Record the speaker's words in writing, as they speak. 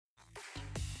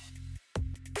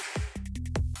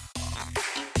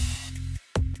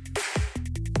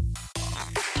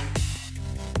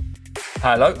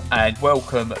Hello and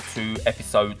welcome to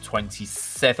episode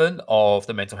 27 of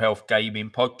the Mental Health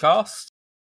Gaming Podcast.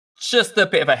 Just a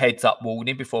bit of a heads up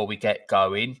warning before we get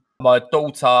going. My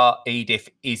daughter Edith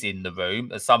is in the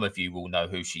room, as some of you will know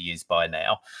who she is by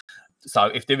now. So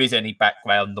if there is any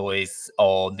background noise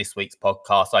on this week's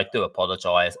podcast, I do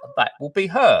apologise. That will be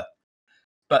her.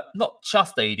 But not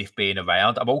just Edith being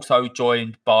around, I'm also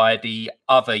joined by the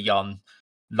other young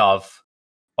love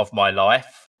of my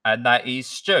life, and that is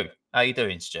Stu. How you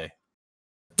doing, Stu?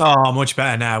 Oh, much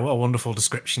better now. What a wonderful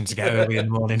description to get early in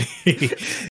the morning.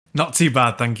 Not too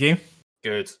bad, thank you.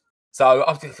 Good. So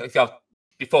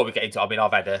before we get into it, I mean,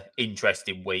 I've had an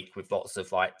interesting week with lots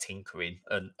of like tinkering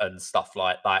and stuff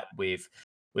like that with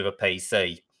a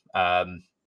PC.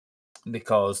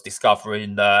 Because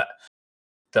discovering that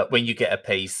when you get a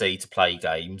PC to play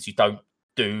games, you don't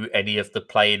do any of the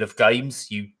playing of games.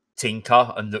 You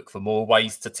tinker and look for more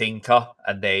ways to tinker,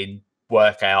 and then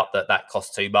work out that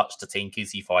costs too much to tinker,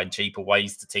 so you find cheaper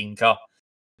ways to tinker.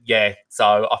 Yeah,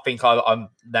 so I think I'm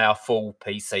now full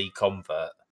PC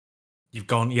convert. You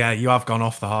have gone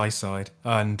off the high side.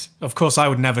 And of course, I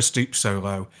would never stoop so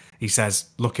low, he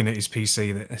says, looking at his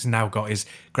PC that has now got his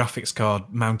graphics card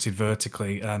mounted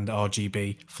vertically and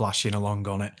RGB flashing along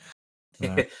on it.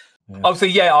 Yeah. Oh, so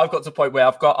yeah, I've got to the point where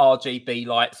I've got RGB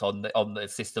lights on the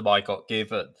system I got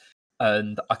given,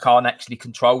 and I can't actually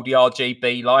control the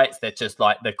RGB lights. They're just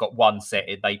like they've got one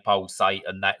setting, they pulsate,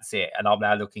 and that's it. And I'm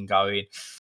now looking, going,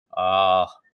 if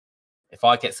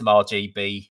I get some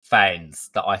RGB fans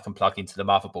that I can plug into the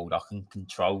motherboard, I can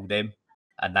control them,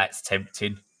 and that's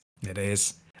tempting. It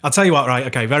is. I'll tell you what, right?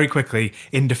 Okay, very quickly,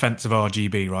 in defense of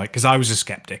RGB, right? Because I was a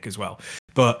skeptic as well.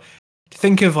 But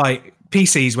think of like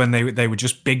PCs when they were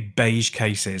just big beige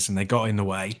cases and they got in the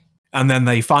way. And then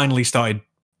they finally started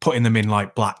putting them in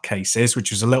like black cases, which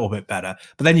was a little bit better.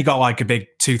 But then you got like a big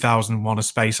 2001 A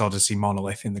Space Odyssey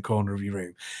monolith in the corner of your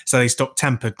room. So they stuck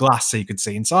tempered glass so you could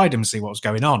see inside them and see what was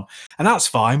going on. And that's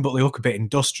fine, but they look a bit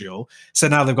industrial. So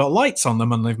now they've got lights on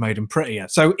them and they've made them prettier.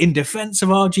 So in defense of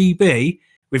RGB,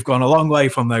 we've gone a long way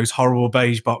from those horrible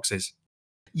beige boxes.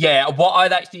 Yeah, what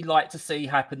I'd actually like to see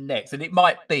happen next, and it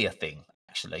might be a thing,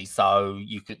 actually, so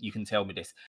you can tell me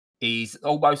this, is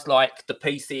almost like the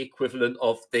PC equivalent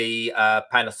of the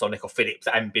Panasonic or Philips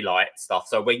Ambilight stuff.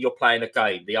 So when you're playing a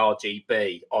game, the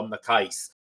RGB on the case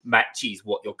matches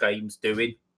what your game's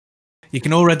doing. You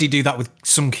can already do that with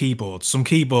some keyboards. Some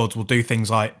keyboards will do things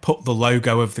like put the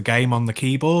logo of the game on the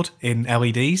keyboard in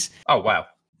LEDs. Oh, wow.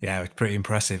 Yeah, it's pretty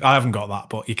impressive. I haven't got that,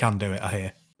 but you can do it, I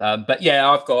hear. But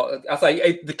yeah, I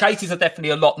say the cases are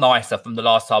definitely a lot nicer from the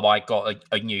last time I got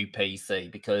a new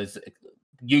PC, because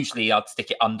usually I'd stick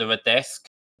it under a desk,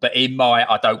 but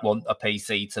I don't want a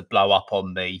PC to blow up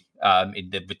on me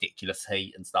in the ridiculous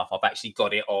heat and stuff. I've actually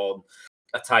got it on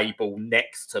a table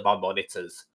next to my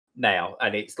monitors now,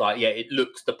 and it's like, yeah, it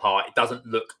looks the part. It doesn't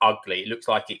look ugly. It looks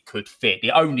like it could fit.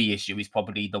 The only issue is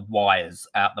probably the wires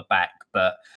out the back,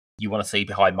 but you want to see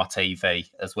behind my TV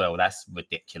as well. That's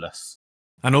ridiculous.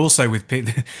 And also with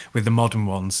the modern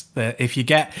ones, if you've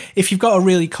got a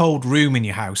really cold room in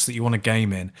your house that you want to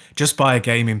game in, just buy a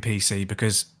gaming PC,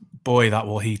 because boy, that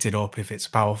will heat it up if it's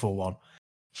a powerful one.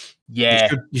 Yeah,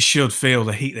 you should feel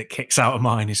the heat that kicks out of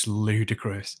mine is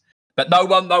ludicrous. But no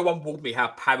one warned me how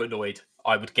paranoid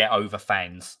I would get over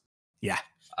fans. Yeah.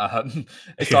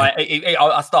 It's like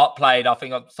I start playing. I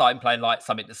think I'm starting playing like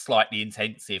something that's slightly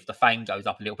intensive. The fan goes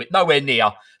up a little bit, nowhere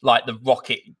near like the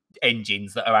rocket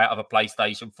engines that are out of a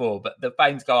PlayStation 4, but the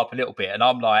fans go up a little bit, and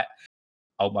I'm like,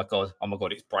 oh my god,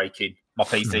 it's breaking. My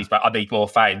PC's but I need more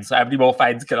fans. How many more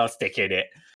fans can I stick in it?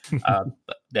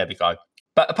 But there we go.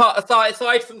 But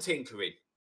aside from tinkering,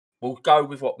 we'll go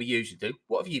with what we usually do.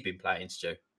 What have you been playing,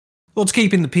 Stu? Well, to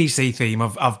keep in the PC theme,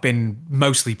 I've been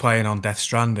mostly playing on Death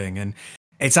Stranding, and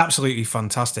it's absolutely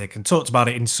fantastic, and talked about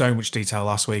it in so much detail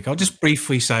last week. I'll just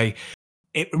briefly say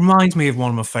it reminds me of one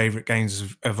of my favourite games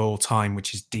of all time,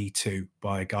 which is D2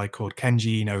 by a guy called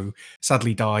Kenji Ino, who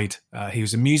sadly died. He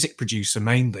was a music producer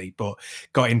mainly, but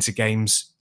got into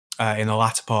games in the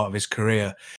latter part of his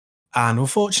career. And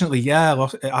unfortunately,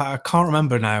 I can't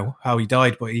remember now how he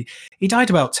died, but he died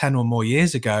about 10 or more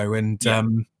years ago. And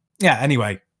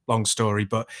anyway, long story,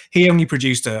 but he only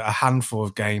produced a handful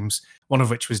of games, one of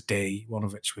which was D, one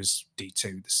of which was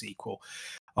D2, the sequel,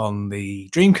 on the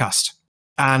Dreamcast.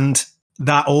 And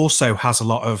that also has a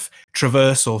lot of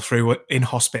traversal through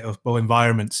inhospitable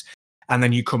environments. And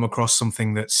then you come across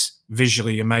something that's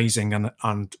visually amazing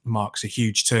and marks a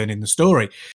huge turn in the story.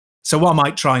 So what I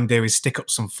might try and do is stick up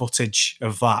some footage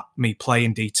of that, me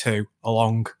playing D2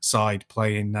 alongside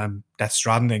playing Death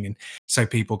Stranding, and so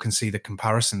people can see the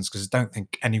comparisons, because I don't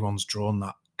think anyone's drawn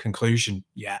that conclusion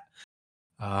yet.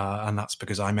 and that's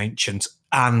because I'm ancient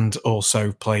and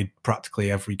also played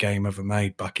practically every game ever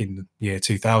made back in the year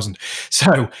 2000.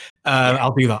 So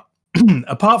I'll do that.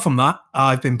 Apart from that,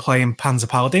 I've been playing Panzer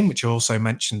Paladin, which I also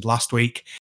mentioned last week,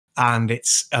 and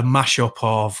it's a mashup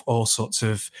of all sorts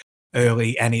of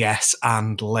early NES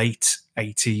and late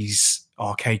 80s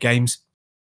arcade games,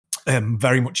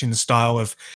 very much in the style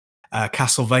of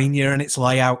Castlevania and its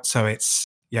layout. So it's,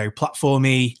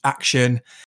 platformy action,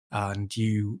 and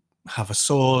you have a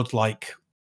sword like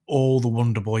all the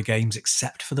Wonder Boy games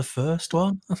except for the first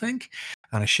one, I think,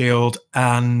 and a shield.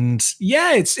 And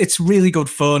yeah, it's really good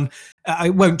fun.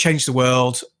 It won't change the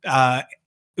world.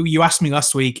 You asked me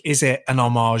last week, is it an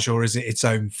homage or is it its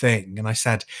own thing? And I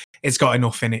said it's got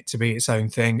enough in it to be its own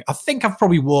thing. I think I've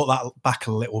probably walked that back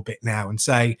a little bit now and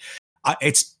say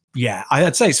I'd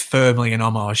say it's firmly an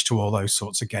homage to all those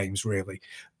sorts of games, really,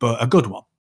 but a good one.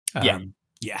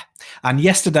 Yeah. And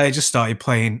yesterday I just started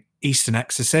playing Eastern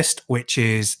Exorcist, which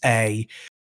is a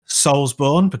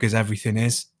Soulsborne, because everything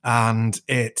is, and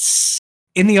it's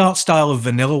in the art style of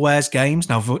Vanillaware's games.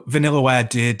 Now, Vanillaware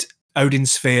did Odin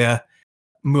Sphere,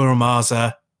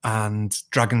 Muramasa, and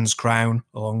Dragon's Crown,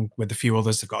 along with a few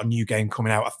others. They've got a new game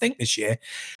coming out, I think, this year,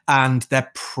 and they're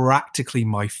practically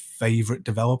my favorite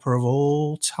developer of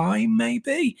all time,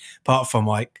 maybe, apart from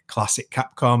like classic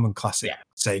Capcom and classic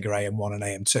Sega AM1 and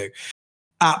AM2.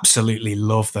 Absolutely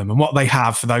love them. And what they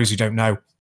have, for those who don't know,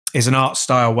 is an art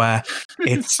style where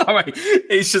it's sorry,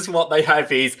 it's just what they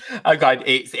have is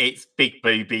it's big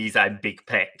boobies and big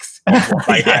pecs. What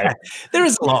they have. There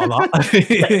is a lot of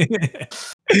that.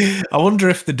 I wonder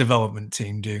if the development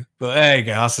team do, but there you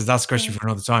go. That's a question for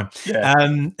another time. Yeah.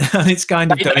 And it's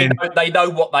kind of they know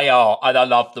what they are, and I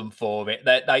love them for it.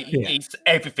 It's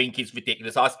everything is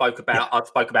ridiculous. I spoke about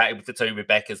it with the two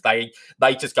Rebeccas.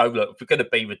 They just go, look, we're going to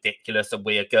be ridiculous, and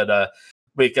we're gonna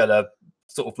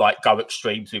sort of like go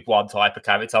extremes with one type of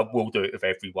character. We'll do it with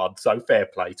everyone. So fair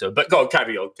play to them. But go on,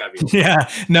 carry on. Yeah,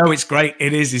 no, it's great.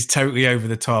 It's totally over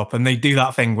the top. And they do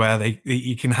that thing where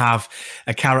you can have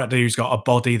a character who's got a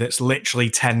body that's literally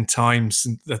 10 times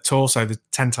the torso,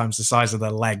 10 times the size of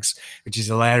their legs, which is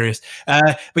hilarious.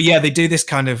 But yeah, they do this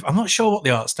kind of, I'm not sure what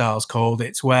the art style is called.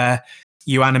 It's where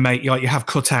you animate, you have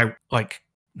cut out, like,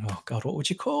 oh God, what would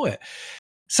you call it?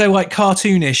 So like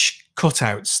cartoonish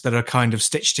cutouts that are kind of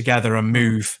stitched together and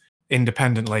move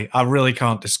independently. I really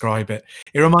can't describe it.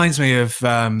 It reminds me of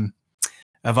a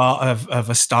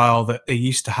style that they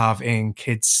used to have in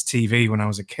kids' TV when I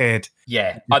was a kid.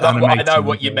 Yeah, I know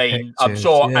what you mean. I'm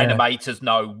sure animators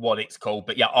know what it's called,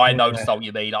 but I know the style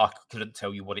you mean. I couldn't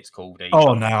tell you what it's called either.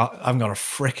 Oh no, I've got a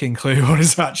freaking clue what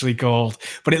it's actually called,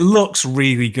 but it looks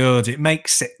really good. It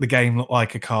makes the game look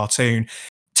like a cartoon.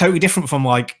 Totally different from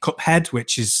like Cuphead,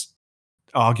 which is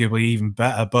arguably even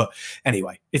better. But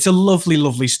anyway, it's a lovely,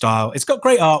 lovely style. It's got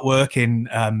great artwork in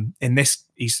this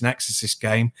Eastern Exorcist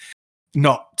game.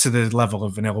 Not to the level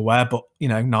of Vanillaware, but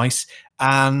nice.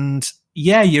 And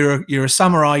yeah, you're a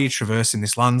samurai. You're traversing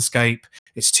this landscape.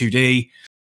 It's 2D,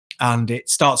 and it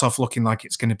starts off looking like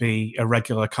it's going to be a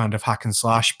regular kind of hack and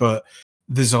slash, but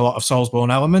there's a lot of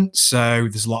Soulsborne elements. So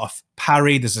there's a lot of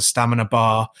parry. There's a stamina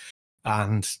bar,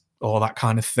 and all that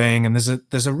kind of thing. And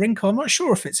there's a wrinkle. I'm not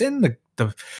sure if it's in the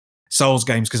Souls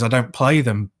games because I don't play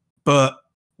them, but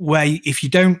where if you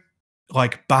don't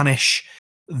like banish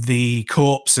the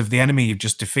corpse of the enemy you've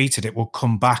just defeated, it will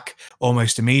come back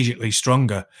almost immediately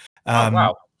stronger.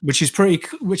 Wow. Which is pretty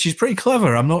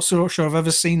clever. I'm not so sure I've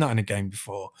ever seen that in a game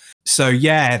before. So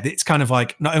yeah, it's kind of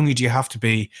like, not only do you have to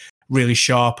be really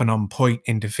sharp and on point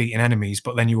in defeating enemies,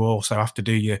 but then you also have to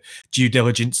do your due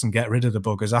diligence and get rid of the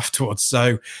buggers afterwards.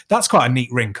 So that's quite a neat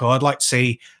wrinkle. I'd like to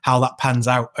see how that pans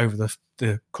out over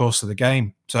the course of the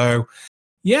game. So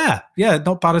yeah,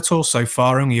 not bad at all so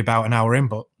far. Only about an hour in,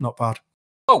 but not bad.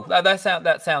 Oh,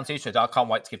 that sounds interesting. I can't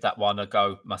wait to give that one a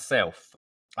go myself.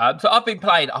 So I've been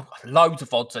playing loads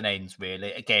of odds and ends,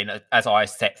 really. Again, as I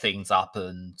set things up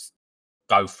and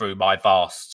go through my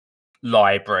vast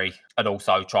library and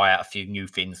also try out a few new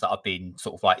things that I've been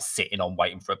sort of like sitting on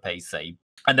waiting for a PC.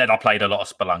 And then I played a lot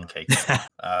of Spelunky.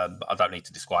 I don't need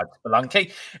to describe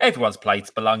Spelunky. Everyone's played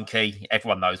Spelunky.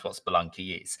 Everyone knows what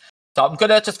Spelunky is. So I'm going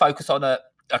to just focus on a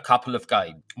couple of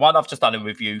games. One I've just done a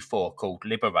review for called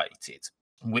Liberated,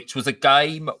 which was a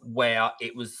game where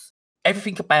it was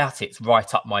everything about it's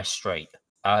right up my street.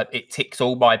 It ticks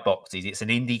all my boxes. It's an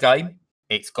indie game.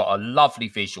 It's got a lovely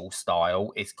visual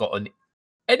style. It's got an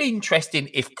interesting,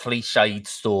 if cliched,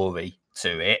 story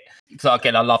to it. So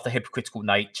again, I love the hypocritical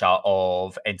nature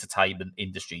of entertainment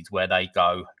industries where they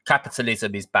go,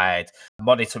 capitalism is bad,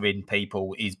 monitoring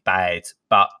people is bad,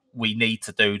 but we need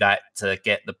to do that to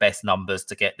get the best numbers,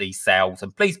 to get these sales,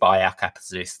 and please buy our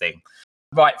capitalist thing.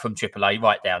 Right from AAA,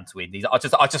 right down to indies. I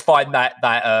just find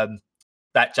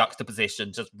that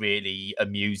juxtaposition just really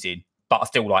amusing, but I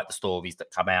still like the stories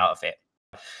that come out of it.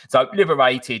 So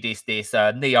Liberated is this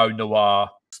neo-noir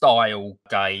style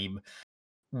game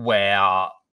where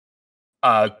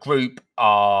a group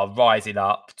are rising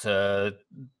up to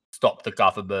stop the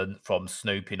government from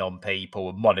snooping on people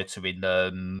and monitoring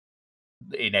them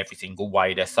in every single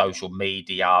way, their social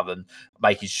media, and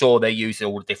making sure they're using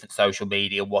all the different social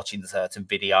media, watching certain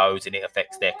videos, and it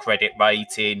affects their credit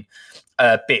rating.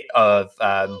 A bit of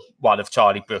one of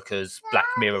Charlie Brooker's Black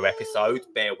Mirror episodes.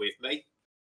 Bear with me.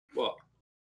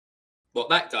 What,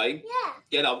 that game?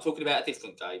 Yeah, no, I'm talking about a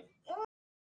different game.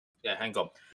 Yeah, hang on.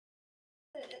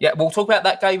 Yeah, we'll talk about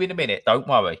that game in a minute. Don't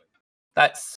worry.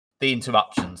 That's the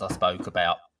interruptions I spoke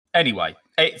about. Anyway,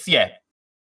 it's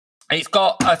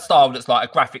got a style that's like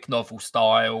a graphic novel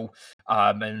style,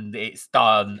 and it's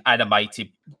done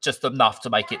animated just enough to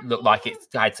make it look like it's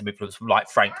had some influence from like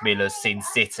Frank Miller's Sin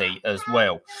City as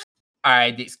well.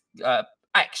 And it's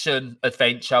action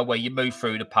adventure where you move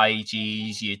through the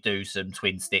pages, you do some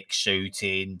twin stick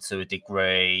shooting to a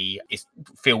degree. It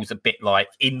feels a bit like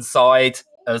Inside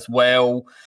as well.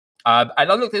 And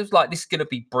I looked, it was like, this is going to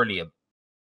be brilliant.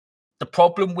 The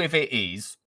problem with it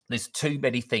is there's too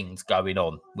many things going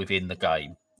on within the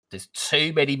game. There's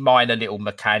too many minor little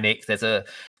mechanics. There's a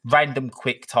random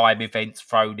quick time events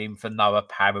thrown in for no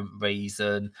apparent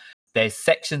reason. There's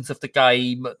sections of the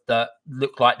game that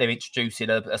look like they're introducing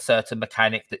a certain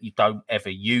mechanic that you don't ever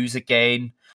use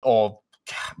again or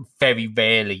very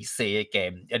rarely see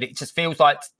again. And it just feels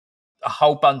like a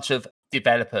whole bunch of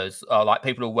developers, like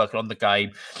people who are working on the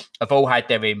game, have all had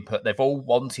their input. They've all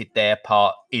wanted their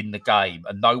part in the game,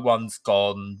 and no one's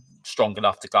gone strong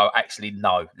enough to go, actually,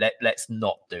 no, let's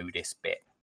not do this bit.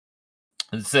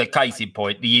 As a case in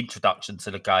point, the introduction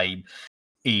to the game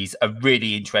is a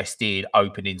really interesting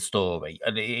opening story,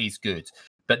 and it is good.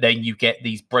 But then you get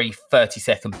these brief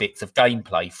 30-second bits of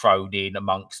gameplay thrown in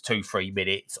amongst 2-3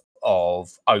 minutes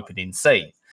of opening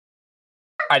scene.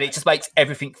 And it just makes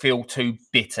everything feel too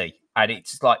bitty. And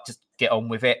it's just like, just get on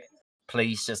with it.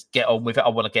 Please just get on with it. I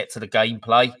want to get to the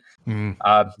gameplay. And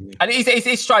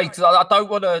it's strange because I don't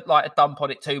want to like dump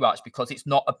on it too much because it's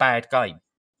not a bad game.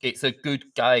 It's a good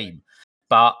game,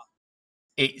 but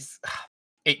it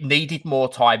needed more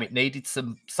time. It needed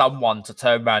someone to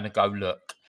turn around and go, look,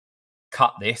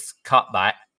 cut this, cut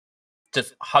that,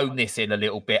 just hone this in a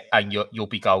little bit, and you'll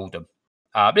be golden.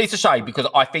 But it's a shame because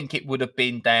I think it would have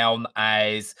been down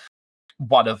as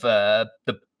one of the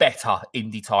better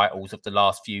indie titles of the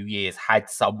last few years had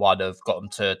someone have gotten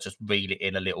to just reel it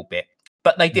in a little bit.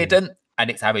 But they didn't, and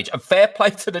it's average. And fair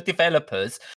play to the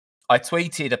developers. I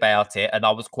tweeted about it, and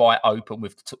I was quite open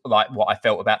with like what I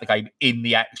felt about the game in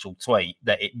the actual tweet,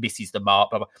 that it misses the mark,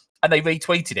 blah, blah. And they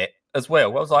retweeted it as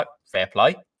well. I was like, fair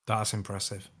play. That's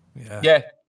impressive. Yeah.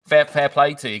 Fair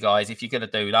play to you guys. If you're going to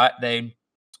do that, then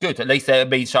it's good. At least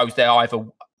it shows they're either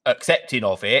accepting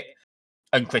of it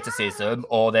and criticism,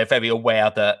 or they're very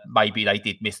aware that maybe they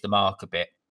did miss the mark a bit.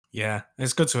 Yeah,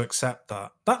 it's good to accept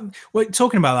that.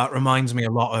 Talking about that reminds me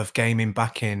a lot of gaming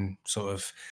back in sort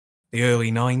of the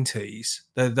early 90s.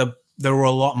 There were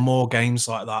a lot more games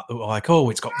like that were like, oh,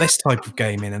 it's got this type of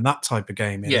gaming and that type of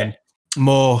gaming. Yeah. And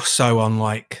more so on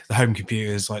like the home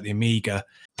computers like the Amiga,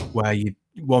 where you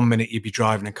 1 minute you'd be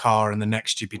driving a car and the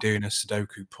next you'd be doing a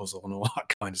Sudoku puzzle and all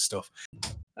that kind of stuff.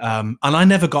 And I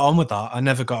never got on with that. I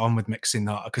never got on with mixing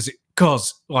that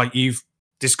because like you've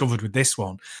discovered with this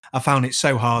one, I found it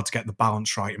so hard to get the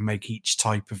balance right and make each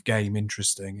type of game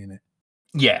interesting in it.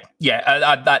 Yeah,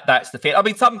 that's the thing. I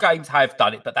mean, some games have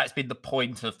done it, but that's been the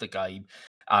point of the game.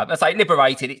 As I say,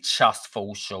 Liberated, it just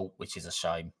falls short, which is a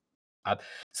shame.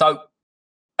 So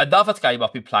another game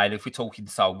I've been playing, if we're talking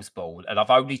Soulsborne, and I've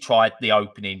only tried the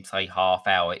opening, say, half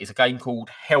hour, is a game called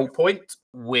Hellpoint,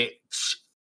 which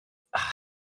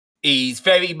is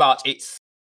very much, it's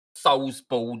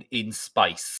Soulsborne in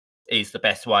space, is the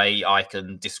best way I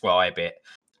can describe it.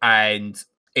 And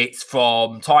it's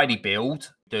from Tiny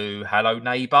Build, do Hello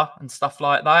Neighbor and stuff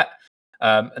like that,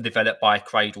 and developed by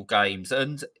Cradle Games.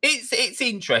 And it's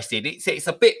interesting. It's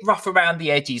a bit rough around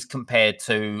the edges compared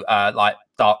to like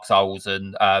Dark Souls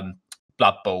and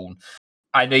Bloodborne,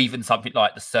 and even something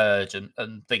like The Surge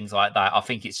and things like that. I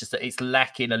think it's just that it's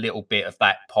lacking a little bit of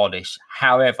that polish.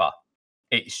 However,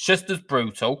 it's just as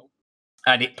brutal,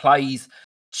 and it plays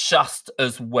just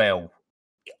as well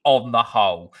on the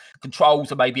whole.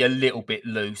 Controls are maybe a little bit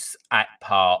loose at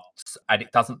parts, and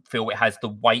it doesn't feel it has the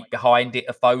weight behind it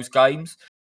of those games,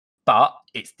 but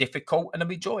it's difficult and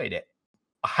I'm enjoying it.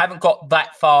 I haven't got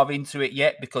that far into it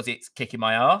yet because it's kicking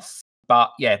my ass.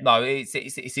 But yeah, no, it's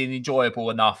an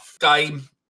enjoyable enough game.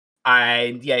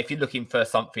 And yeah, if you're looking for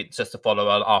something just to follow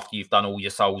on after you've done all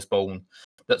your Soulsborne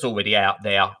that's already out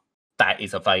there, that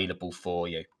is available for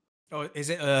you. Oh, is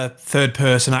it a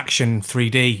third-person action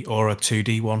 3D or a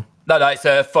 2D one? No, it's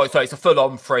a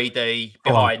full-on 3D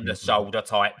behind the shoulder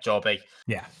type jobby.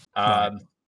 Yeah.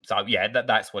 So yeah,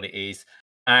 that's what it is.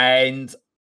 And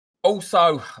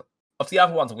also, of the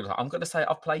other ones, I'm going to say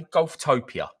I've played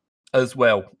Golftopia as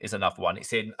well. Is another one.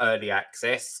 It's in early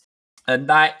access, and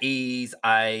that is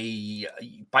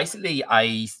basically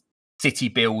a city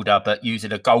builder, but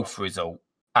using a golf resort.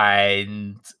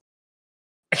 And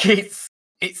it's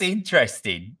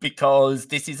interesting because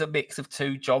this is a mix of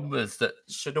two genres that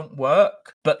shouldn't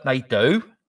work, but they do.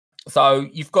 So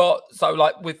you've got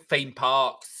like with theme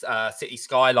parks, city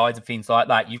skylines, and things like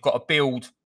that. You've got to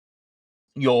build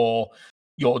your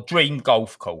dream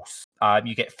golf course.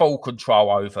 You get full control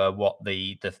over what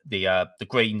the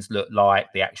greens look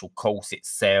like, the actual course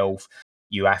itself.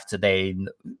 You have to then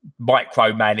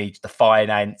micromanage the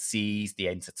finances, the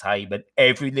entertainment,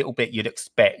 every little bit you'd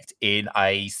expect in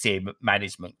a sim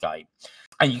management game.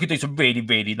 And you can do some really,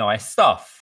 really nice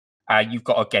stuff. You've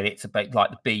got to get it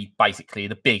to be basically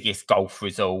the biggest golf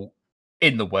resort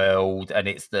in the world, and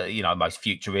it's the most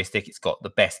futuristic. It's got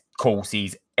the best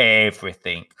courses,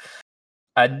 everything.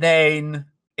 And then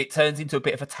it turns into a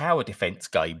bit of a tower defense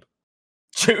game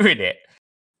during it,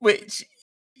 which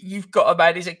you've got to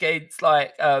manage against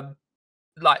like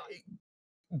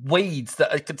weeds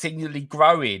that are continually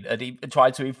growing and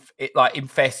trying to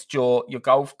infest your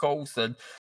golf course and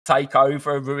take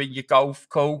over and ruin your golf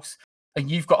course. And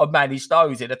you've got to manage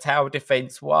those in a tower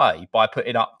defense way by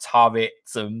putting up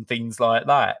turrets and things like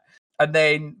that. And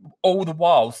then all the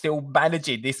while still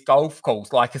managing this golf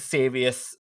course like a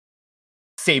serious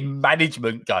sim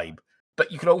management game.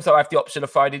 But you can also have the option of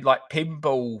finding like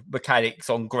pinball mechanics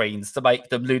on greens to make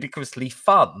them ludicrously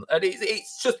fun. And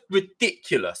it's just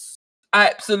ridiculous.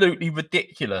 Absolutely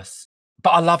ridiculous. But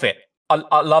I love it.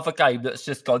 I love a game that's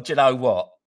just gone, do you know what?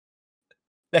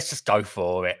 Let's just go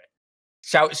for it.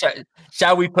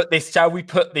 Shall we put this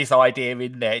idea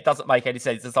in there? It doesn't make any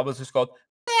sense. And someone's just gone,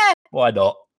 why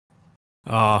not?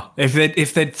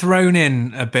 If they'd thrown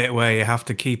in a bit where you have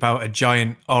to keep out a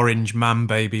giant orange man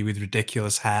baby with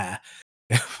ridiculous hair,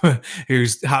 who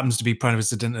happens to be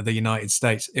president of the United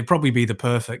States, it'd probably be the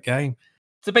perfect game.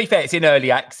 To be fair, it's in early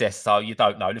access, so you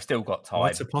don't know. They've still got time.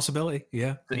 It's a possibility,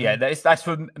 yeah. Yeah, that's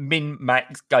from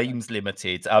Min-Max Games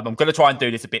Limited. I'm going to try and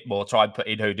do this a bit more, try and put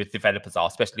in who the developers are,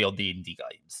 especially on the indie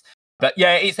games. But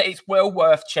yeah, it's well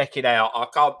worth checking out. I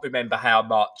can't remember how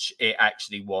much it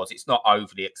actually was. It's not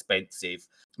overly expensive,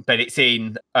 but it's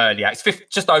in early access,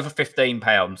 just over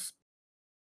 £15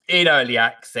 in early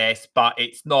access, but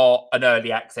it's not an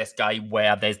early access game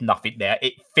where there's nothing there.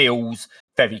 It feels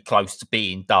very close to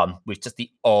being done with just the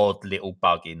odd little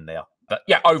bug in there. But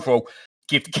yeah, overall,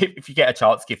 if you get a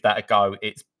chance, give that a go.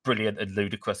 It's brilliant and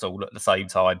ludicrous all at the same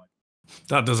time.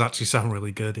 That does actually sound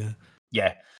really good, yeah.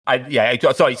 Yeah.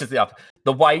 Sorry, it's just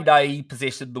the way they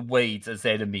position the weeds as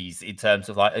enemies in terms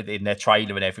of like in their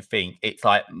trailer and everything. It's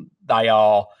like they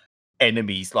are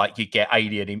enemies, like you get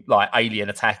alien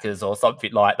attackers or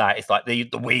something like that. It's like the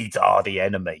weeds are the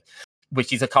enemy,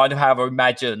 which is a kind of how I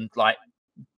imagined like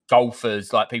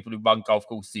golfers, like people who run golf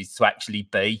courses, to actually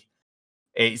be.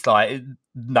 It's like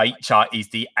nature is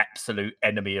the absolute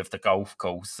enemy of the golf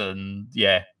course, and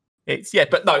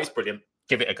but no, it's brilliant.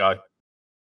 Give it a go.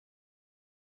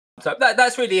 So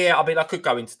that's really it. I mean, I could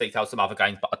go into detail some other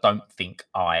games, but I don't think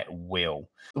I will.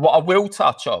 What I will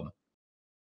touch on,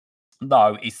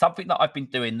 though, is something that I've been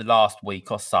doing the last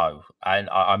week or so, and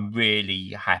I'm really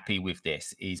happy with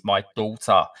this, is my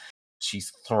daughter.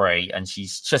 She's 3, and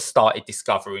she's just started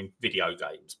discovering video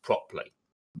games properly.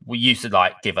 We used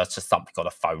to give her just something on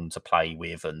a phone to play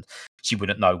with, and she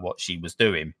wouldn't know what she was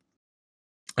doing.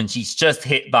 And she's just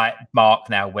hit that mark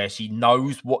now where she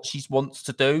knows what she wants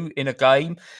to do in a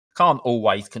game. Can't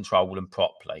always control them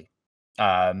properly,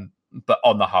 but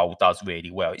on the whole does really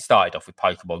well. It started off with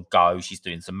Pokemon Go. She's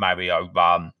doing some Mario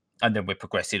Run, and then we're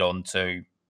progressing on to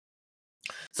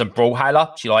some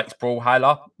Brawlhalla. She likes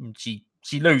Brawlhalla.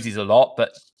 She loses a lot,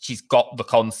 but she's got the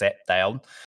concept down.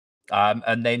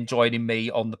 And then joining me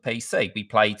on the PC, we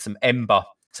played some Ember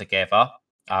together,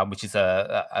 which is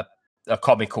a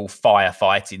comical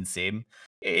firefighting sim.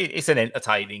 It's an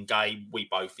entertaining game. We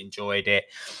both enjoyed it.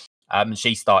 And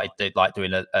she started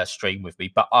doing a stream with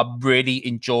me. But I'm really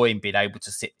enjoying being able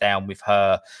to sit down with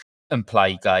her and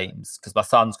play games, because my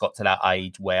son's got to that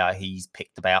age where he's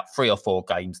picked about 3 or 4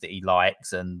 games that he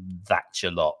likes, and that's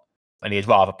a lot. and he'd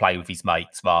rather play with his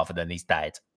mates rather than his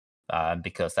dad,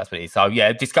 because that's what it is. So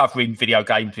yeah, discovering video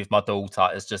games with my daughter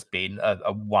has just been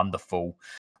a wonderful,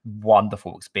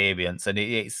 wonderful experience, and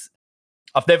it's.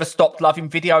 I've never stopped loving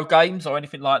video games or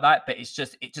anything like that, but it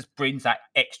just brings that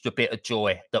extra bit of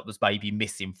joy that was maybe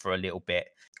missing for a little bit.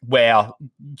 Where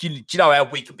do you know how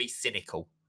we can be cynical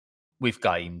with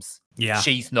games? Yeah,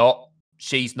 she's not.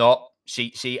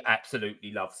 She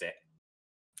absolutely loves it.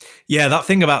 Yeah, that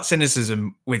thing about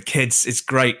cynicism with kids is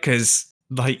great because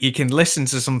like you can listen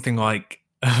to something like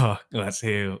let's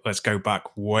go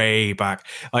back way back,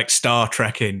 like Star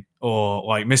Trekking or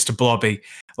like Mr. Blobby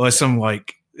or some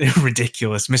like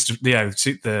ridiculous Mr.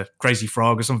 The Crazy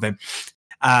Frog or something.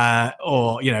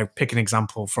 Or pick an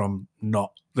example from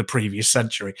not the previous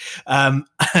century.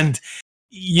 And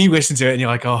you listen to it and you're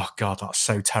like, oh God, that's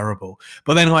so terrible.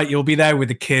 But then like you'll be there with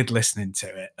the kid listening to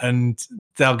it and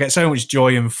they'll get so much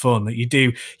joy and fun that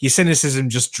your cynicism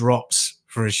just drops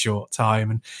for a short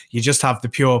time and you just have the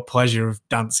pure pleasure of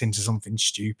dancing to something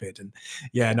stupid. And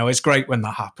yeah, no, it's great when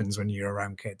that happens when you're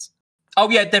around kids. Oh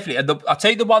yeah, definitely. And I'll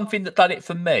tell you the one thing that done it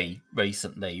for me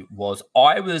recently was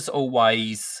I was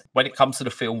always, when it comes to the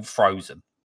film Frozen,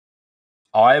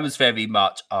 I was very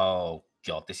much, oh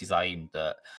God, this is aimed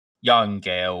at young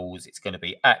girls. It's going to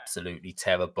be absolutely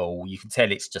terrible. You can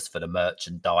tell it's just for the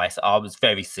merchandise. I was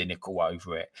very cynical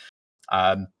over it.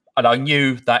 And I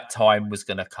knew that time was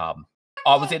going to come.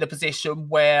 I was in a position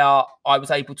where I was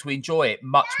able to enjoy it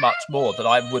much, much more than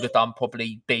I would have done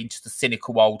probably being just a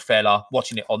cynical old fella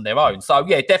watching it on their own. So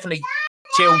yeah, definitely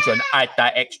children add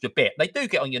that extra bit. They do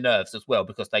get on your nerves as well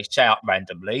because they shout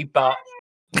randomly, but...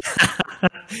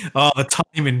 Oh, the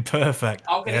timing perfect.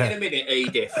 I'll get it in a minute,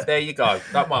 Edith. There you go.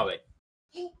 Don't worry.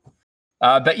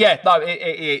 But yeah, no,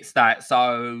 it's that.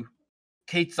 So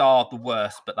kids are the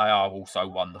worst, but they are also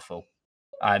wonderful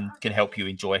and can help you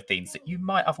enjoy things that you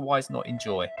might otherwise not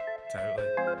enjoy. Totally.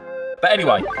 But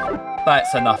anyway,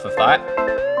 that's enough of that.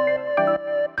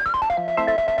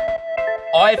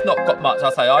 I've not got much. I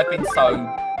say I've been so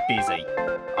busy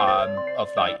of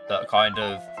late that kind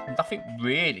of nothing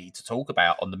really to talk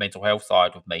about on the mental health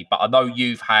side with me. But I know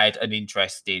you've had an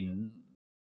interest in,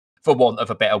 for want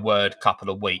of a better word, couple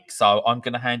of weeks. So I'm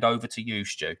going to hand over to you,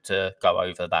 Stu, to go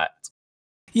over that.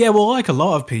 Yeah, well, like a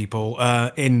lot of people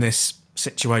in this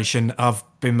situation, I've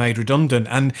been made redundant,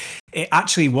 and it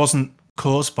actually wasn't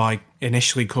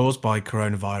initially caused by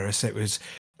coronavirus. It was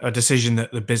a decision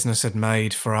that the business had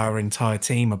made for our entire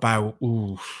team about,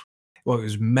 it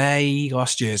was May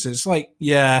last year. So it's like,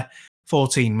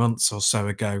 14 months or so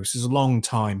ago. So it's a long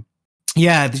time.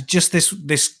 Yeah, just this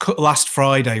last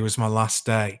Friday was my last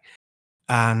day.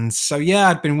 And so,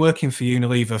 I'd been working for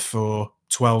Unilever for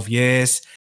 12 years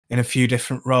in a few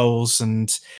different roles,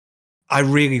 and I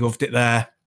really loved it there.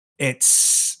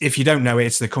 It's, if you don't know it,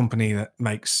 it's the company that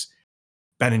makes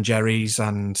Ben & Jerry's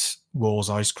and Wall's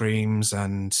ice creams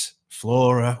and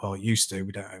Flora. Well, it used to.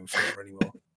 We don't own Flora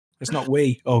anymore. It's not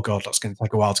we. Oh God, that's going to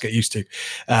take a while to get used to.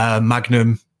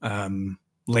 Magnum,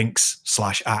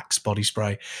 Lynx/Axe body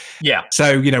spray. Yeah.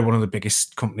 So, one of the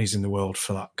biggest companies in the world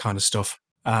for that kind of stuff.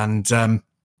 And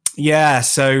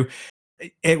so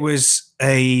it was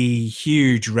a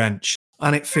huge wrench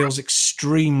and it feels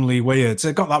extremely weird. So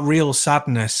it got that real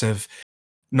sadness of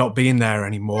not being there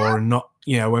anymore and not,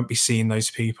 won't be seeing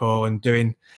those people and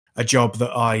doing a job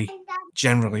that I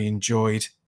generally enjoyed,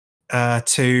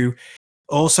 to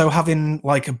also having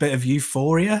like a bit of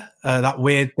euphoria, that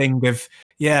weird thing of,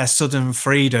 sudden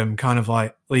freedom, kind of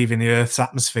like leaving the Earth's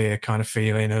atmosphere kind of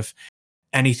feeling of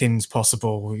anything's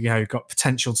possible. You've got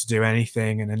potential to do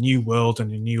anything and a new world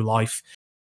and a new life.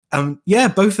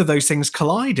 Both of those things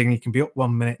colliding. You can be up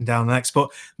 1 minute and down the next, but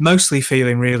mostly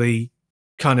feeling really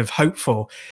kind of hopeful,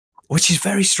 which is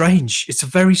very strange. It's a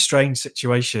very strange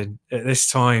situation at this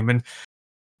time. And,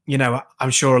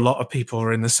 I'm sure a lot of people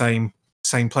are in the same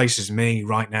place as me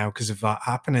right now because of that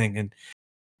happening. And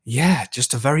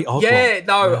just a very odd one.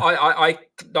 I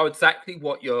know exactly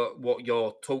what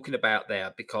you're talking about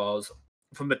there, because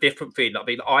from a different thing, I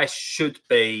mean, I should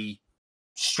be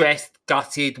stressed,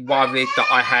 gutted, worried that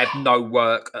I have no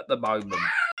work at the moment,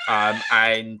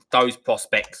 and those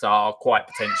prospects are quite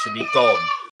potentially gone.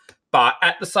 But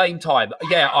at the same time,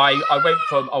 I went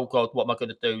from, oh God, what am I going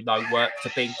to do? No work,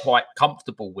 to being quite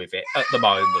comfortable with it at the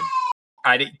moment.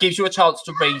 And it gives you a chance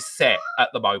to reset at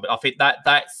the moment. I think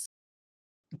that's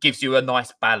gives you a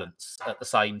nice balance at the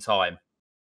same time.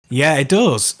 Yeah, it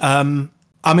does. I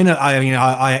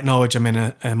acknowledge I'm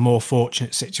in a more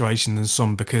fortunate situation than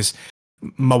some because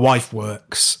my wife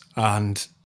works and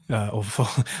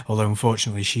although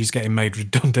unfortunately she's getting made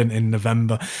redundant in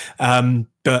November.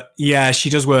 But yeah, she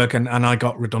does work, and I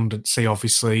got redundancy,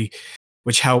 obviously,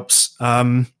 which helps.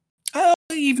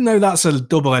 Even though that's a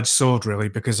double-edged sword, really,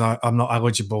 because I'm not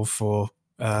eligible for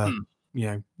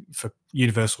for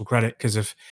universal credit because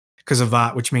of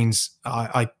that, which means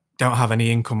I don't have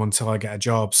any income until I get a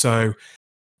job. So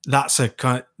that's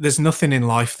there's nothing in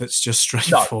life that's just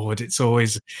straightforward. No. It's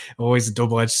always a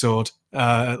double-edged sword,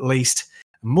 at least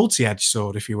a multi-edged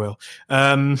sword, if you will.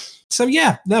 So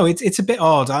yeah, no, it's a bit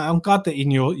odd. I'm glad that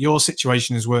in your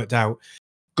situation has worked out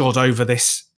good over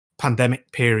this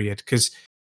pandemic period, because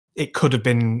it could have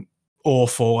been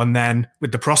awful, and then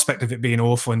with the prospect of it being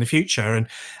awful in the future. And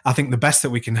I think the best that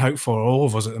we can hope for, all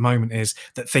of us at the moment, is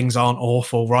that things aren't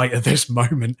awful right at this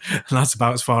moment, and that's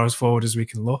about as far as forward as we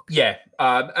can look. Yeah,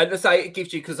 and I say it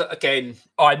gives you, because again,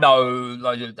 I know,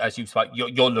 like, as you've spoken,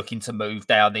 you're looking to move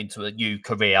down into a new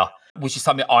career, which is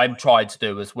something I'm trying to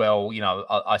do as well. You know,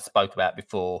 I spoke about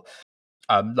before.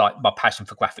 Like, my passion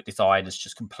for graphic design has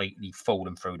just completely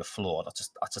fallen through the floor. I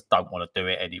just don't want to do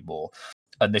it anymore.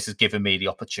 And this has given me the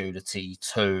opportunity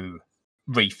to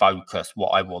refocus what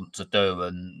I want to do,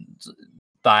 and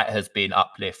that has been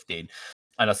uplifting.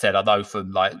 And I said, I know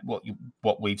from like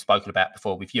what we've spoken about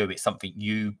before with you, it's something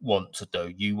you want to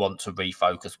do. You want to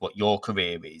refocus what your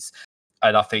career is.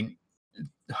 And I think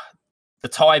the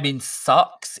timing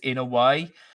sucks in a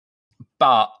way,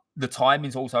 but the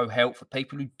timing's also helped for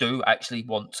people who do actually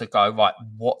want to go, right,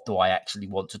 what do I actually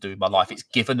want to do in my life? It's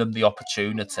given them the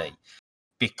opportunity,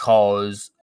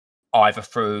 because either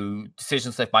through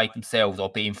decisions they've made themselves or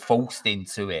being forced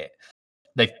into it,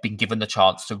 they've been given the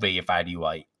chance to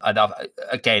reevaluate. And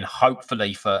again,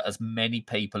 hopefully for as many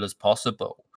people as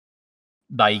possible,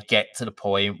 they get to the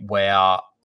point where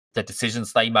the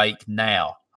decisions they make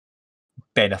now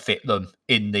benefit them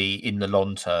in the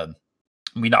long term.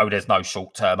 We know there's no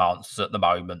short-term answers at the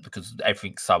moment because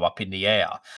everything's so up in the air,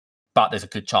 but there's a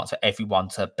good chance for everyone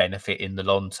to benefit in the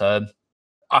long term.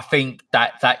 I think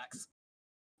that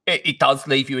it does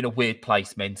leave you in a weird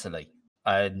place mentally,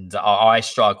 and I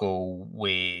struggle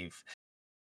with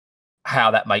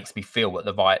how that makes me feel at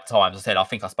the right times. I said, I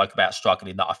think I spoke about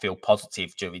struggling, that I feel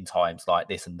positive during times like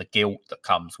this and the guilt that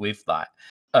comes with that.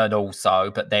 And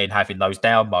also, but then having those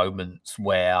down moments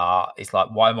where it's like,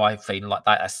 why am I feeling like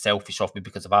that? That's selfish of me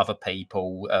because of other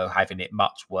people having it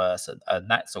much worse,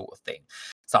 and that sort of thing.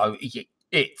 So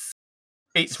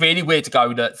it's really weird to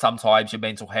go that sometimes your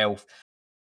mental health,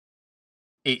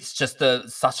 it's just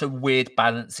such a weird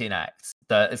balancing act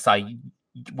that, say,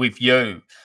 with you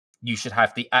should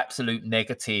have the absolute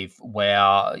negative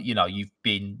where, you know, you've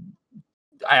been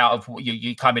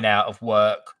you're coming out of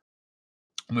work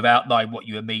without knowing what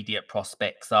your immediate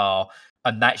prospects are,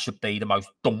 and that should be the most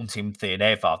daunting thing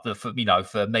ever. For me,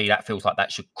 that feels like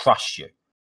that should crush you.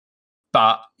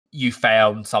 But you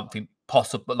found something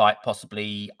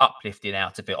possibly uplifting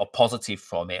out of it or positive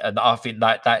from it, and I think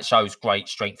that shows great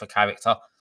strength of character.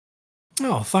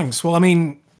 Oh, thanks. Well, I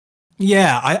mean,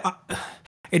 yeah,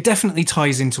 it definitely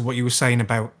ties into what you were saying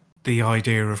about the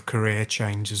idea of career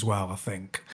change as well, I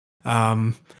think.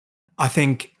 I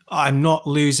think I'm not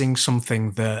losing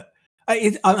something that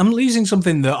I'm losing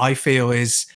something that I feel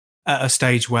is at a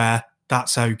stage where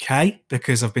that's okay,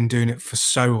 because I've been doing it for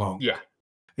so long. Yeah.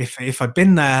 If I'd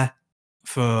been there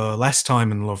for less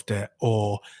time and loved it,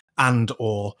 or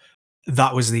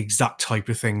that was the exact type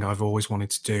of thing I've always wanted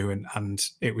to do, and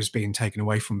it was being taken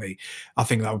away from me, I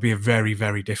think that would be a very,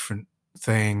 very different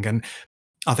thing. And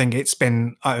I think it's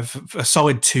been a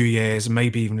solid 2 years,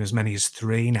 maybe even as many as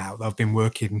 3 now, that I've been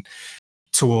working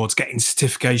towards getting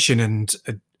certification and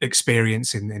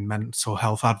experience in mental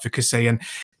health advocacy, and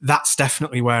that's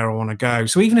definitely where I want to go.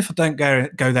 So even if I don't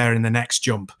go there in the next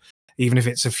jump, even if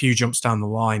it's a few jumps down the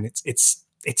line,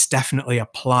 it's definitely a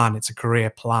plan. It's a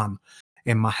career plan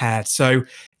in my head. So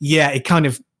yeah, it kind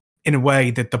of, in a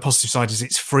way, that the positive side is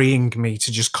it's freeing me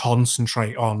to just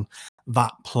concentrate on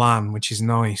that plan, which is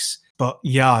nice. But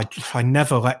yeah, I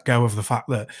never let go of the fact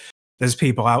that there's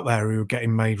people out there who are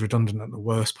getting made redundant at the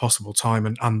worst possible time,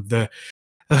 and the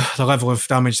level of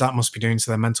damage that must be doing to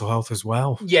their mental health as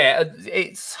well. Yeah,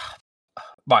 it's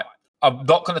right. I'm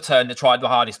not going to try the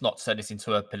hardest not to turn this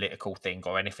into a political thing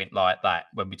or anything like that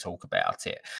when we talk about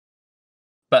it.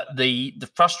 But the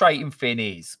frustrating thing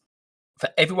is, for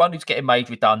everyone who's getting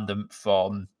made redundant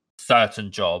from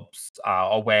certain jobs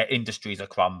or where industries are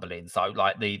crumbling, so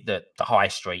like the high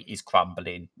street is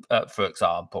crumbling, for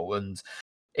example, and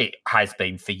it has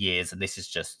been for years, and this has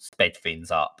just sped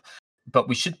things up. But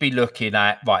we should be looking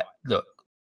at, right,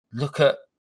 look at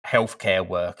healthcare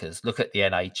workers, look at the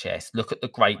NHS, look at the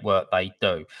great work they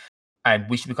do. And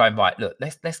we should be going, right, look,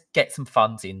 let's get some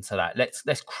funds into that.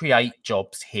 Let's create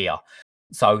jobs here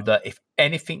so that if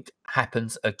anything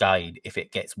happens again, if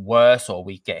it gets worse or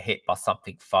we get hit by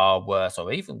something far worse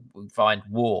or even we find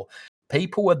war,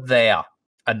 people are there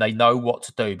and they know what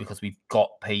to do because we've got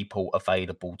people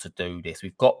available to do this.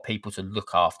 We've got people to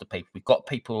look after people. We've got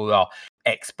people who are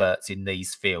experts in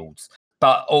these fields.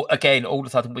 But again, all of a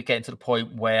sudden we get to the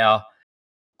point where,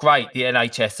 great, the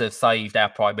NHS have saved our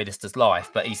Prime Minister's life,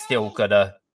 but he's still going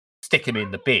to stick him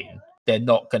in the bin. They're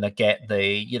not going to get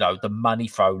the money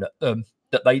thrown at them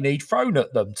that they need thrown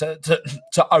at them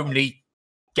to only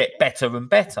get better and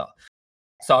better.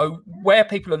 So where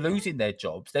people are losing their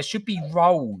jobs, there should be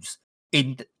roles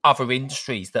in other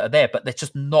industries that are there, but they're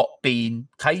just not being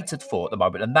catered for at the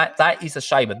moment. And that is a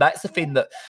shame. And that's the thing that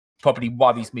probably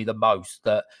worries me the most,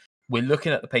 that we're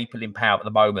looking at the people in power at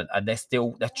the moment and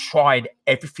they're trying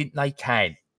everything they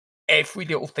can, every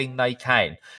little thing they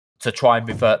can to try and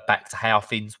revert back to how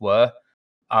things were.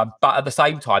 But at the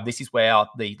same time, this is where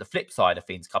the flip side of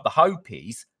things come. The hope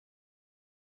is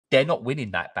they're not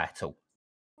winning that battle.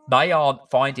 They aren't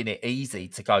finding it easy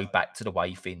to go back to the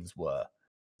way things were.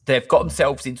 They've got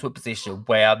themselves into a position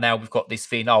where now we've got this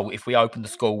thing, if we open the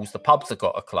schools, the pubs have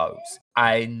got to close.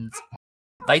 And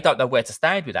they don't know where to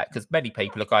stand with that, because many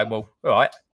people are going, well, all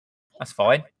right, that's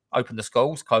fine. Open the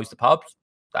schools, close the pubs.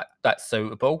 That's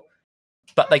suitable.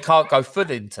 But they can't go full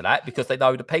into that because they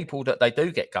know the people that they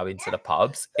do get going to the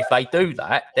pubs, if they do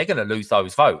that, they're going to lose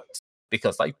those votes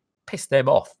because they piss them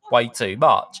off way too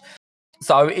much.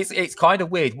 So it's kind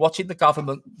of weird watching the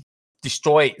government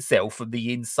destroy itself from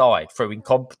the inside through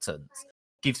incompetence.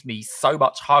 Gives me so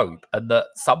much hope, and that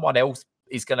someone else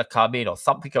is going to come in or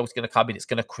something else is going to come in. It's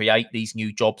going to create these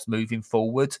new jobs moving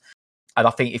forward. And I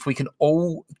think if we can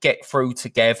all get through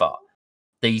together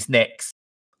these next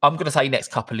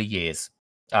couple of years,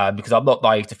 because I'm not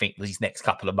naive to think these next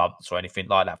couple of months or anything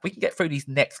like that. If we can get through these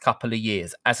next couple of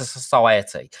years as a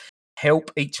society,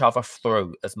 help each other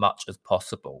through as much as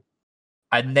possible,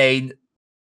 and then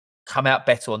come out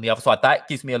better on the other side, that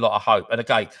gives me a lot of hope. And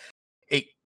again,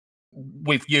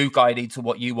 with you going into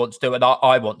what you want to do, and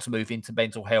I want to move into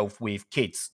mental health with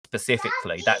kids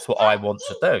specifically. That's what I want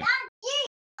to do.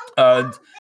 And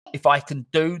if I can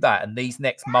do that, and these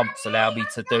next months allow me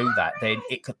to do that, then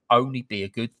it can only be a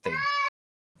good thing.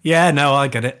 Yeah, no, I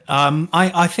get it.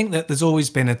 I think that there's always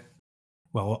been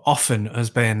often has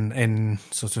been in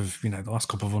sort of, the last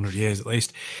couple of 100 years at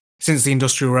least, since the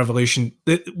Industrial Revolution,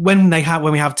 when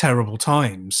we have terrible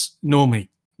times, normally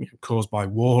caused by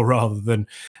war rather than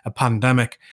a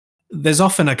pandemic, there's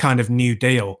often a kind of new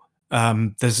deal.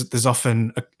 There's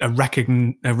often a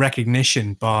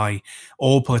recognition by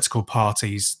all political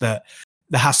parties that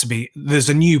there's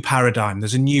a new paradigm,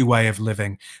 there's a new way of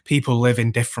living. People live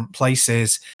in different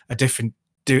places, have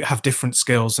different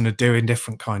skills and are doing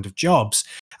different kind of jobs.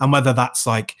 And whether that's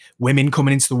like women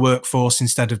coming into the workforce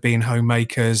instead of being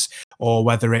homemakers, or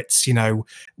whether it's,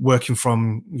 working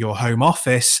from your home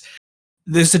office,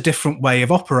 there's a different way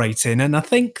of operating. And I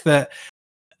think that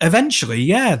eventually,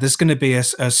 there's going to be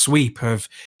a sweep of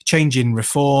changing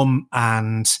reform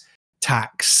and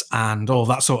tax and all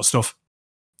that sort of stuff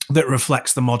that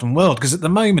reflects the modern world, because at the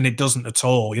moment it doesn't at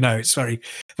all. It's very,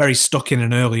 very stuck in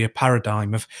an earlier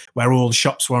paradigm of where all the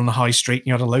shops were on the high street and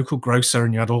you had a local grocer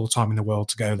and you had all the time in the world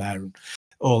to go there and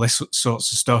all this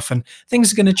sorts of stuff. And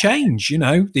things are going to change.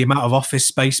 The amount of office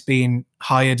space being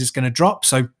hired is going to drop,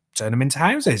 so turn them into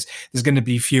houses. There's going to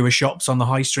be fewer shops on the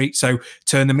high street, so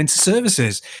turn them into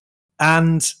services.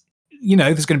 And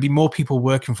there's going to be more people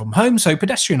working from home, so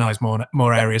pedestrianize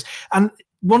more areas. And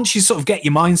once you sort of get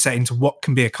your mindset into what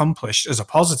can be accomplished as a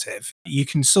positive, you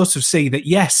can sort of see that,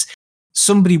 yes,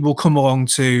 somebody will come along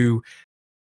to,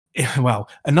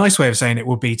 a nice way of saying it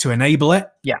would be to enable it.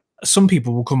 Yeah. Some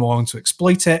people will come along to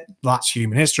exploit it. That's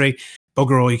human history.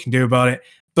 Bugger all you can do about it.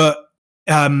 But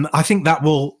I think that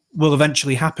will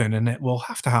eventually happen, and it will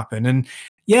have to happen. And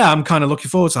I'm kind of looking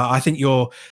forward to that. I think your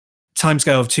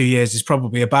timescale of 2 years is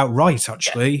probably about right,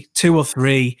 actually. Yeah. 2 or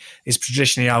 3 is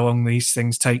traditionally how long these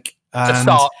things take. To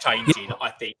start changing,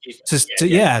 I think.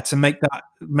 To make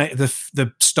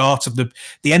the start of the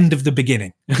end of the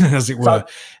beginning, as it were.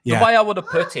 The way I want to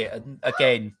put it, and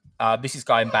again, this is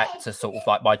going back to sort of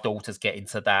like my daughter's getting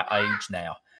to that age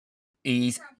now,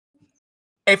 is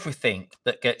everything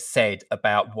that gets said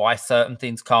about why certain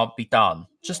things can't be done,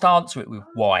 just answer it with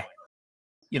why.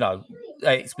 We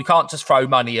can't just throw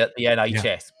money at the NHS.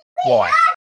 Yeah. Why?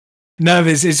 No,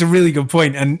 it's a really good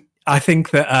point. And I think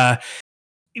that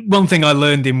one thing I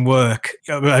learned in work,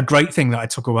 a great thing that I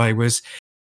took away, was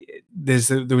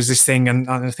there was this thing, and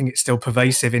I think it's still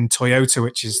pervasive in Toyota,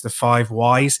 which is the 5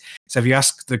 whys. So if you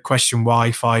ask the question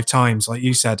why 5 times, like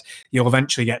you said, you'll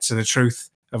eventually get to the truth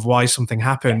of why something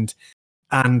happened.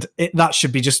 And that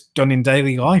should be just done in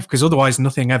daily life, because otherwise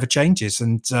nothing ever changes.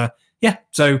 And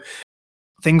so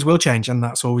things will change, and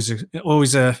that's always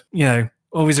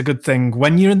a good thing.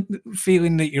 When you're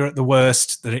feeling that you're at the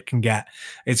worst that it can get,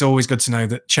 it's always good to know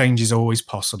that change is always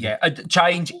possible. Yeah,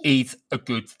 change is a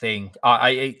good thing.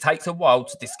 It takes a while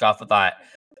to discover that.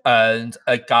 And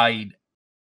again,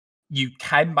 you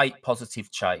can make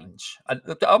positive change. And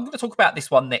I'm going to talk about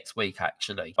this one next week,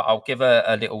 actually, but I'll give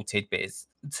a little tidbit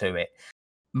to it.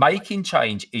 Making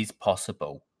change is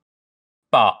possible,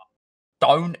 but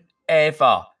don't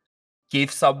ever give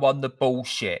someone the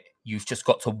bullshit. You've just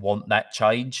got to want that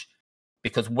change,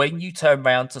 because when you turn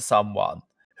around to someone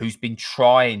who's been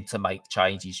trying to make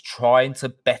changes, trying to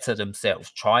better themselves,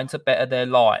 trying to better their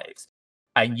lives,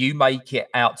 and you make it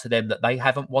out to them that they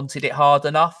haven't wanted it hard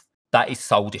enough, that is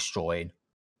soul destroying.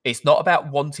 It's not about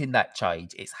wanting that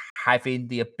change. It's having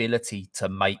the ability to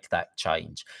make that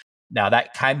change. Now,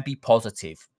 that can be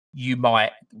positive. You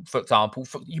might, for example,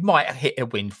 you might hit a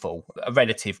windfall. A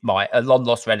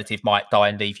long-lost relative might die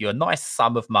and leave you a nice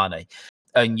sum of money.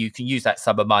 And you can use that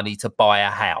sum of money to buy a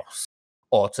house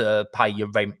or to pay your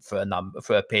rent for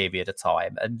a period of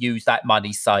time, and use that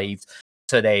money saved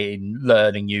to then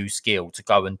learn a new skill to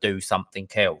go and do something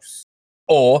else.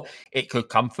 Or it could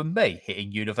come from me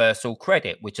hitting universal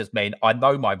credit, which has meant I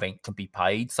know my rent can be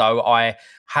paid, so I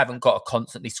haven't got to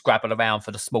constantly scrabble around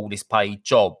for the smallest paid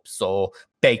jobs or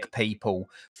beg people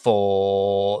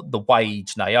for the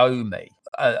wage they owe me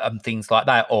and things like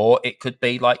that. Or it could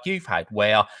be like you've had,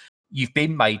 where you've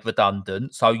been made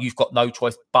redundant, so you've got no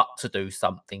choice but to do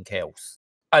something else.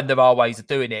 And there are ways of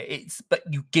doing it. But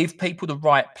you give people the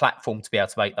right platform to be able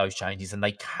to make those changes, and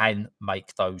they can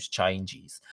make those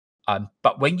changes.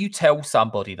 But when you tell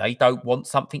somebody they don't want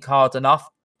something hard enough,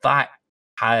 that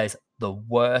has the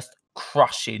worst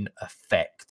crushing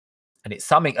effect. And it's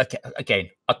something, again,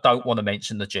 I don't want to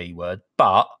mention the G word,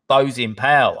 but those in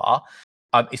power,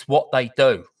 it's what they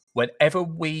do. Whenever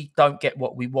we don't get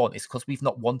what we want, it's because we've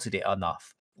not wanted it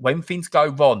enough. When things go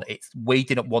wrong, it's we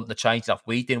didn't want the change enough.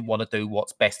 We didn't want to do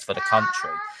what's best for the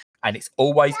country. And it's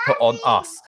always put on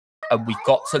us. And we've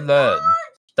got to learn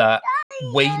that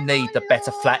we need the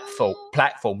better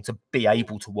platform to be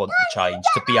able to want the change,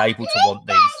 to be able to want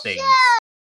these things.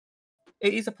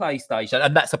 It is a PlayStation,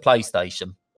 and that's a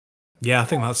PlayStation. Yeah, I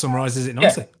think that summarises it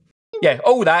nicely. Yeah,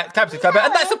 all that, Captain Cover,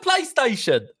 and that's a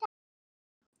PlayStation.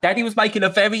 Daddy was making a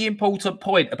very important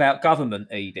point about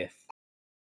government, Edith.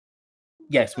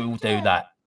 Yes, we will do that.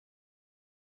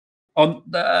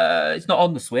 It's not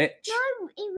on the Switch. No,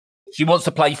 she wants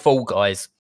to play Fall Guys,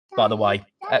 by the way,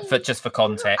 for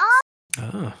context.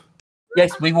 Ah.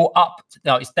 Yes, we will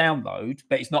No, it's download,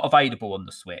 but it's not available on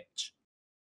the Switch.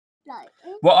 No.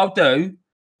 What I'll do,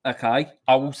 okay,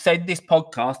 I will send this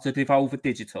podcast to Devolver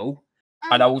Digital,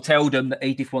 and I will tell them that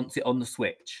Edith wants it on the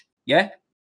Switch. Yeah?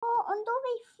 Oh, on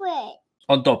Dobby's Switch.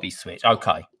 On Dobby's Switch,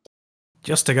 okay.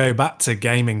 Just to go back to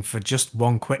gaming for just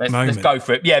one quick moment. Let's go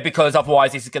for it. Yeah, because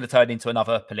otherwise this is going to turn into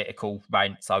another political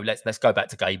rant. So let's go back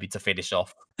to gaming to finish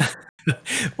off.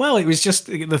 Well, it was just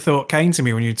the thought came to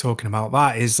me when you were talking about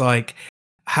that, is like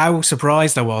how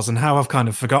surprised I was, and how I've kind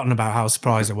of forgotten about how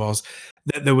surprised I was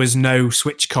that there was no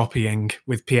Switch copying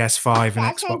with PS5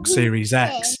 and Xbox Series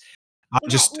X. I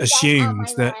just assumed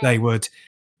that they would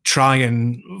try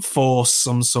and force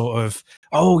some sort of,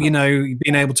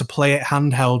 being able to play it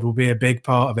handheld will be a big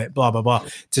part of it, blah, blah, blah,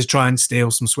 to try and steal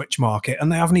some Switch market.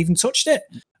 And they haven't even touched it.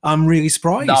 I'm really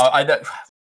surprised. No,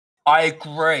 I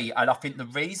agree. And I think the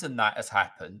reason that has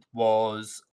happened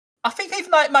was, I think even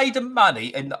though it made them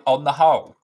money on the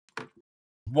whole,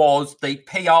 was the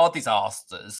PR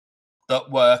disasters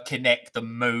that were Kinect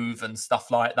and Move and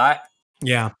stuff like that.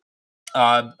 Yeah.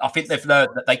 I think they've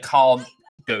learned that they can't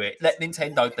do it. Let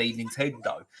Nintendo be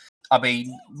Nintendo. I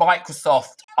mean,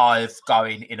 Microsoft is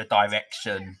going in a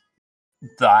direction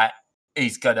that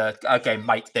is going to, again,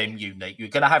 make them unique. You're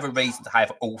going to have a reason to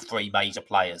have all three major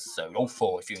players soon, all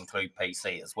four if you include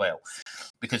PC as well.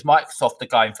 Because Microsoft are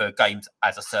going for games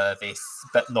as a service,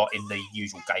 but not in the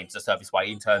usual games as a service way,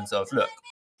 in terms of, look,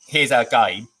 here's our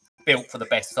game built for the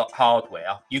best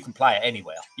hardware. You can play it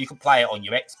anywhere. You can play it on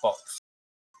your Xbox,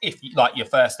 if you like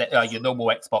your normal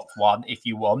Xbox One, if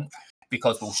you want,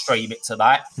 because we'll stream it to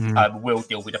that. We'll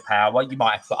deal with the power. You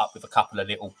might have put up with a couple of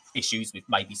little issues with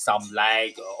maybe some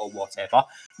lag or whatever.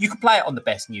 You can play it on the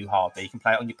best new hardware. You can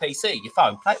play it on your PC, your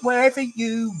phone, play it wherever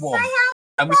you want.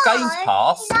 And with Games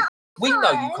Pass, we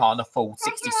know you can't afford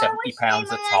 £60, £70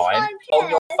 a time on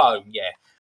your phone, yeah.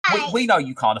 we know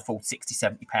you can't afford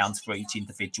 £60-70 for each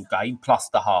individual game plus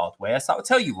the hardware. So I'll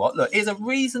tell you what, look, here's a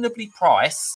reasonably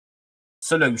priced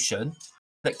solution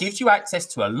that gives you access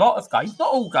to a lot of games,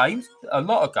 not all games, a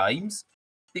lot of games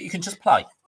that you can just play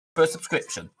for a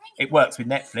subscription. It works with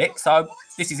Netflix, so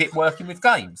this is it working with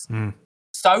games.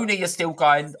 Sony is still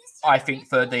going, I think,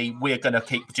 for we're going to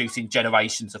keep producing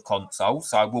generations of consoles,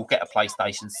 so we'll get a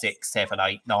PlayStation 6, 7,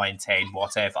 8, 9, 10,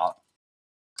 whatever.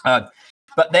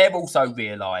 But they're also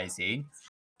realising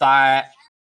that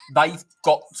they've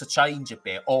got to change a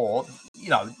bit, or,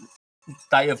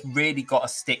 they have really got to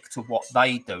stick to what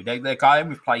they do. They're going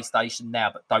with PlayStation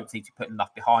now, but don't seem to put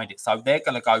enough behind it. So they're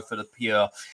going to go for the pure,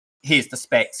 here's the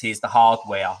specs, here's the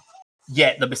hardware.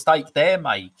 Yet the mistake they're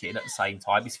making at the same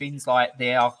time is things like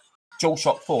their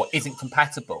DualShock 4 isn't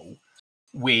compatible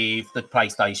with the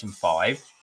PlayStation 5,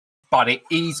 but it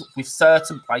is with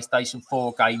certain PlayStation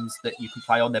 4 games that you can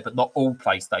play on there, but not all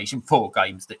PlayStation 4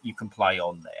 games that you can play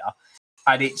on there.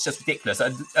 And it's just ridiculous.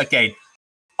 And again,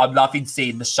 I'm loving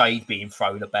seeing the shade being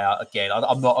thrown about again.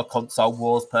 I'm not a console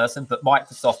wars person, but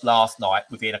Microsoft last night,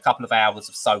 within a couple of hours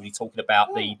of Sony talking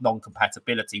about the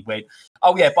non-compatibility, went,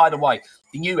 oh yeah, by the way,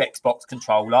 the new Xbox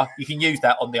controller, you can use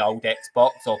that on the old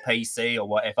Xbox or PC or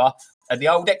whatever. And the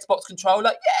old Xbox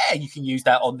controller, yeah, you can use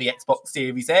that on the Xbox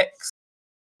Series X.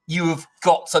 You have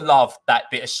got to love that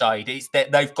bit of shade. It's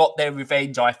that they've got their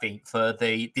revenge, I think, for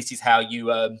this is how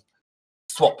you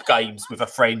swap games with a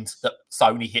friend that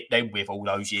Sony hit them with all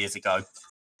those years ago.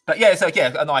 But yeah, so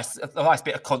yeah, a nice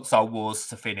bit of console wars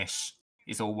to finish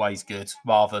is always good,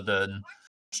 rather than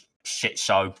shit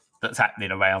show that's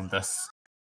happening around us.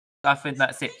 I think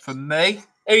that's it from me.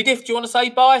 Edith, do you want to say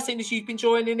bye, seeing as you've been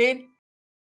joining in?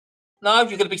 No,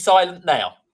 you're going to be silent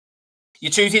now.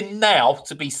 You're choosing now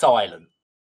to be silent.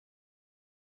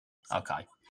 Okay.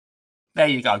 There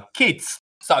you go. Kids.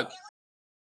 So,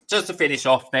 just to finish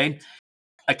off then,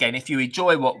 again, if you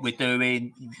enjoy what we're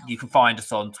doing, you can find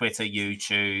us on Twitter,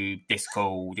 YouTube,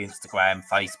 Discord, Instagram,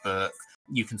 Facebook.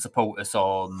 You can support us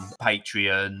on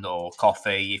Patreon or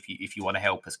Ko-fi if you want to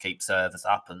help us keep servers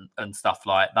up and stuff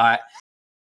like that.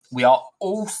 We are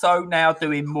also now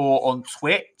doing more on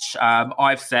Twitch.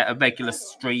 I've set a regular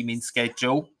streaming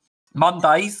schedule.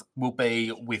 Mondays will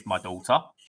be with my daughter.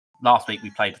 Last week we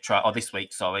played this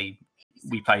week,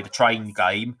 we played a train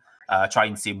game.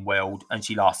 Train Sim World, and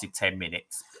she lasted 10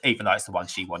 minutes, even though it's the one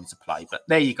she wanted to play. But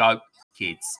there you go,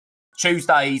 kids.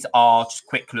 Tuesdays are just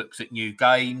quick looks at new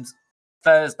games.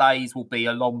 Thursdays will be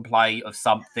a long play of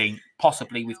something,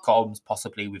 possibly with comms,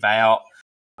 possibly without.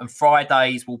 And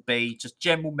Fridays will be just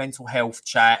general mental health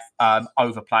chat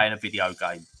over playing a video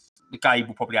game. The game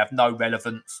will probably have no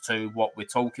relevance to what we're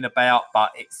talking about,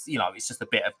 but it's just a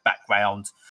bit of background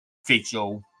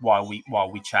vigil while we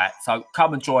chat. So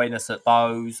come and join us at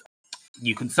those.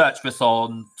 You can search for us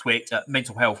on Twitch at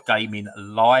Mental Health Gaming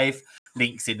Live.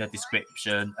 Links in the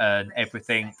description and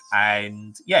everything.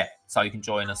 And yeah, so you can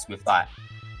join us with that.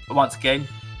 But once again,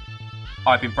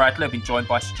 I've been Bradley. I've been joined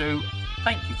by Stu.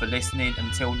 Thank you for listening.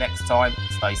 Until next time,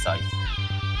 stay safe.